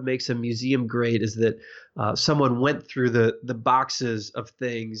 but what makes a museum great is that someone went through the boxes of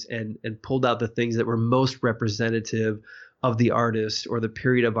things and pulled out the things that were most representative of the artist or the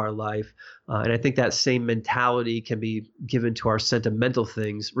period of our life. And I think that same mentality can be given to our sentimental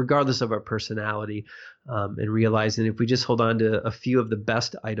things, regardless of our personality, and realizing if we just hold on to a few of the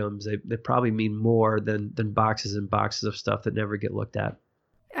best items, they probably mean more than boxes and boxes of stuff that never get looked at.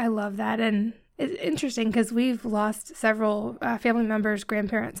 I love that. And it's interesting because we've lost several family members,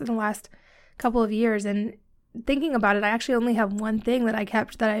 grandparents in the last couple of years. And thinking about it, I actually only have one thing that I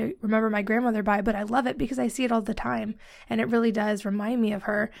kept that I remember my grandmother by, but I love it because I see it all the time, and it really does remind me of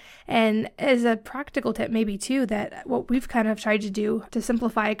her. And as a practical tip, maybe too, that what we've kind of tried to do to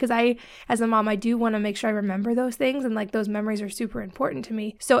simplify, because as a mom, I do want to make sure I remember those things, and like those memories are super important to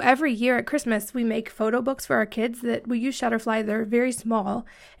me. So every year at Christmas, we make photo books for our kids that we use Shutterfly. They're very small,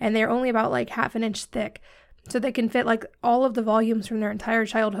 and they're only about like half an inch thick. So they can fit like all of the volumes from their entire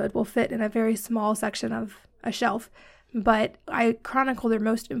childhood will fit in a very small section of a shelf, but I chronicle their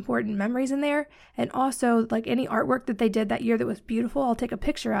most important memories in there, and also like any artwork that they did that year that was beautiful, I'll take a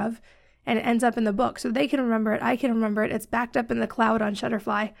picture of, and it ends up in the book so they can remember it, I can remember it, it's backed up in the cloud on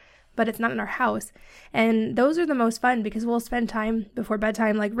Shutterfly, but it's not in our house. And those are the most fun because we'll spend time before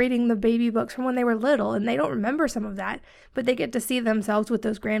bedtime like reading the baby books from when they were little, and they don't remember some of that, but they get to see themselves with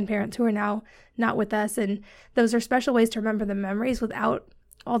those grandparents who are now not with us. And those are special ways to remember the memories without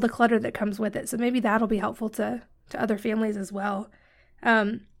all the clutter that comes with it. So maybe that'll be helpful to other families as well.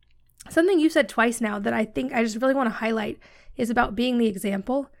 Something you said twice now that I think I just really want to highlight is about being the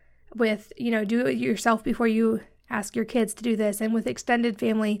example with, do it yourself before you ask your kids to do this. And with extended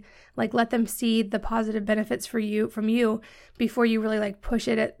family, like let them see the positive benefits from you before you really like push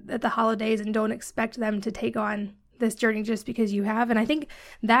it at the holidays, and don't expect them to take on this journey just because you have. And I think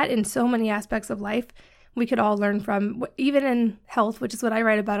that in so many aspects of life, we could all learn from, even in health, which is what I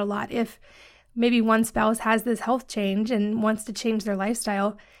write about a lot. If maybe one spouse has this health change and wants to change their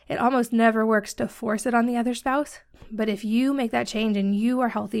lifestyle, it almost never works to force it on the other spouse. But if you make that change and you are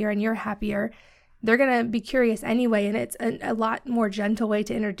healthier and you're happier, they're going to be curious anyway, and it's a lot more gentle way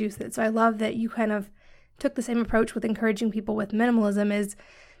to introduce it. So I love that you kind of took the same approach with encouraging people with minimalism, is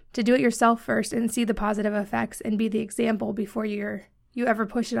to do it yourself first and see the positive effects and be the example before you ever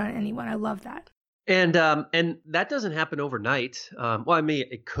push it on anyone. I love that. And that doesn't happen overnight.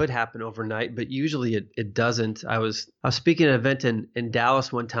 It could happen overnight, but usually it doesn't. I was speaking at an event in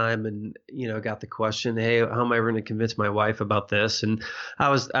Dallas one time, and got the question, "Hey, how am I ever going to convince my wife about this?" And I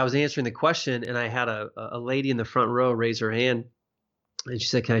was answering the question, and I had a lady in the front row raise her hand, and she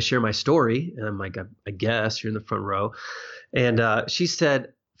said, "Can I share my story?" And I'm like, "I guess you're in the front row." And she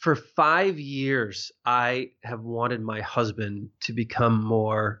said, "For 5 years, I have wanted my husband to become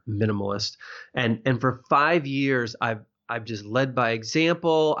more minimalist, and for 5 years, I've just led by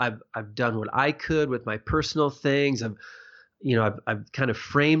example. I've done what I could with my personal things. I've kind of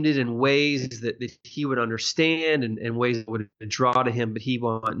framed it in ways that he would understand, and ways that would draw to him, but he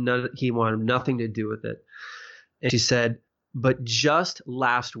wanted nothing to do with it." And she said, "But just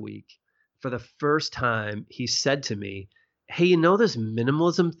last week, for the first time, he said to me, 'Hey, this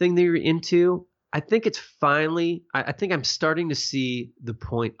minimalism thing that you're into? I think I'm starting to see the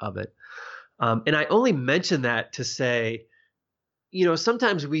point of it.'" And I only mention that to say,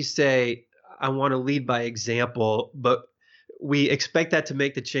 sometimes we say, "I want to lead by example," but we expect that to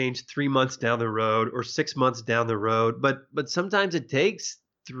make the change 3 months down the road or 6 months down the road. But sometimes it takes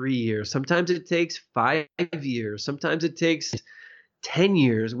 3 years. Sometimes it takes 5 years. Sometimes it takes 10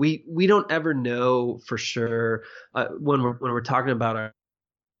 years. We don't ever know for sure when we're talking about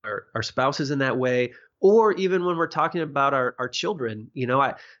our spouses in that way, or even when we're talking about our children.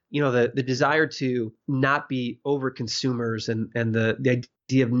 The desire to not be over consumers, and the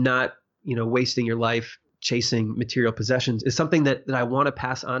idea of not wasting your life chasing material possessions is something that I want to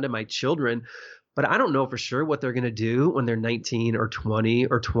pass on to my children. But I don't know for sure what they're going to do when they're 19 or 20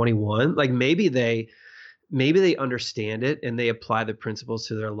 or 21. Like maybe they understand it and they apply the principles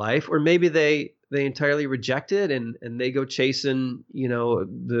to their life, or maybe they entirely reject it and they go chasing,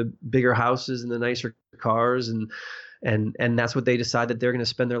 the bigger houses and the nicer cars, and that's what they decide that they're going to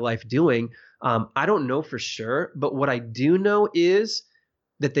spend their life doing. I don't know for sure, but what I do know is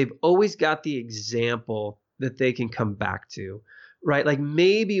that they've always got the example that they can come back to. Right? Like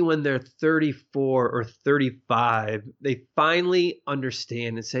maybe when they're 34 or 35, they finally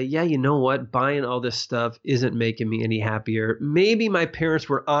understand and say, "Yeah, you know what? Buying all this stuff isn't making me any happier. Maybe my parents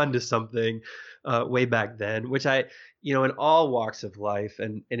were onto something way back then," which in all walks of life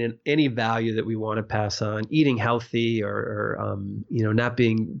and in any value that we want to pass on, eating healthy or not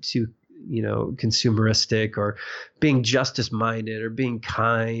being too consumeristic, or being justice minded, or being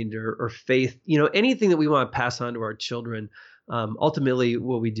kind, or faith, anything that we want to pass on to our children. Ultimately,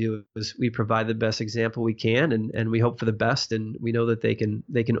 what we do is we provide the best example we can, and we hope for the best, and we know that they can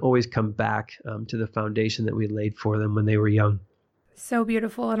always come back to the foundation that we laid for them when they were young. So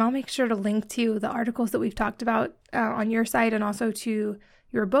beautiful. And I'll make sure to link to the articles that we've talked about on your site, and also to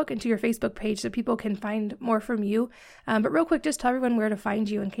your book and to your Facebook page, so people can find more from you. But real quick, just tell everyone where to find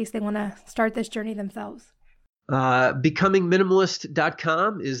you in case they want to start this journey themselves.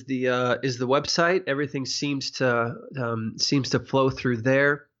 Becomingminimalist.com is the website. Everything seems to flow through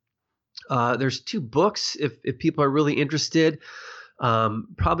there. There's 2 books if people are really interested.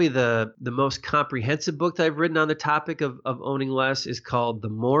 Probably the most comprehensive book that I've written on the topic of owning less is called The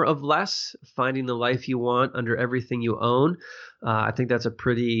More of Less: Finding the Life You Want Under Everything You Own. I think that's a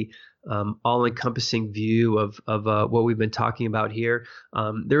pretty all-encompassing view of what we've been talking about here.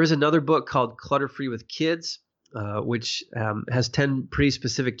 There is another book called Clutter Free with Kids. which has 10 pretty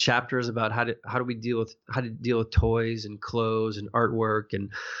specific chapters about how to deal with toys and clothes and artwork, and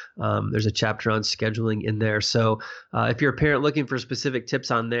there's a chapter on scheduling in there. So if you're a parent looking for specific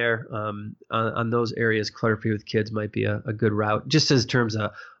tips on there, on those areas, Clutter-Free with Kids might be a good route. Just as terms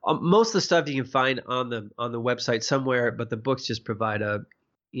of most of the stuff you can find on the website somewhere, but the books just provide a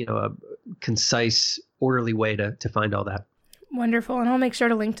concise, orderly way to find all that. Wonderful. And I'll make sure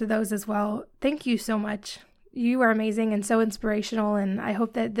to link to those as well. Thank you so much. You are amazing and so inspirational. And I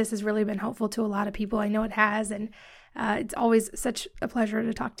hope that this has really been helpful to a lot of people. I know it has. And it's always such a pleasure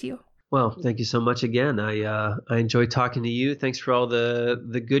to talk to you. Well, thank you so much again. I enjoy talking to you. Thanks for all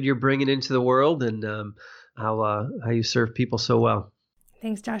the good you're bringing into the world, and how you serve people so well.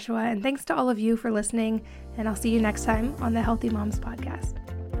 Thanks, Joshua. And thanks to all of you for listening. And I'll see you next time on the Healthy Moms Podcast.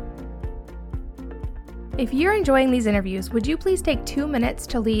 If you're enjoying these interviews, would you please take 2 minutes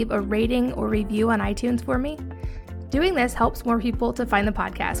to leave a rating or review on iTunes for me? Doing this helps more people to find the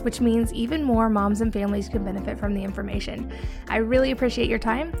podcast, which means even more moms and families can benefit from the information. I really appreciate your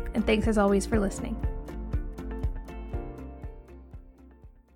time, and thanks as always for listening.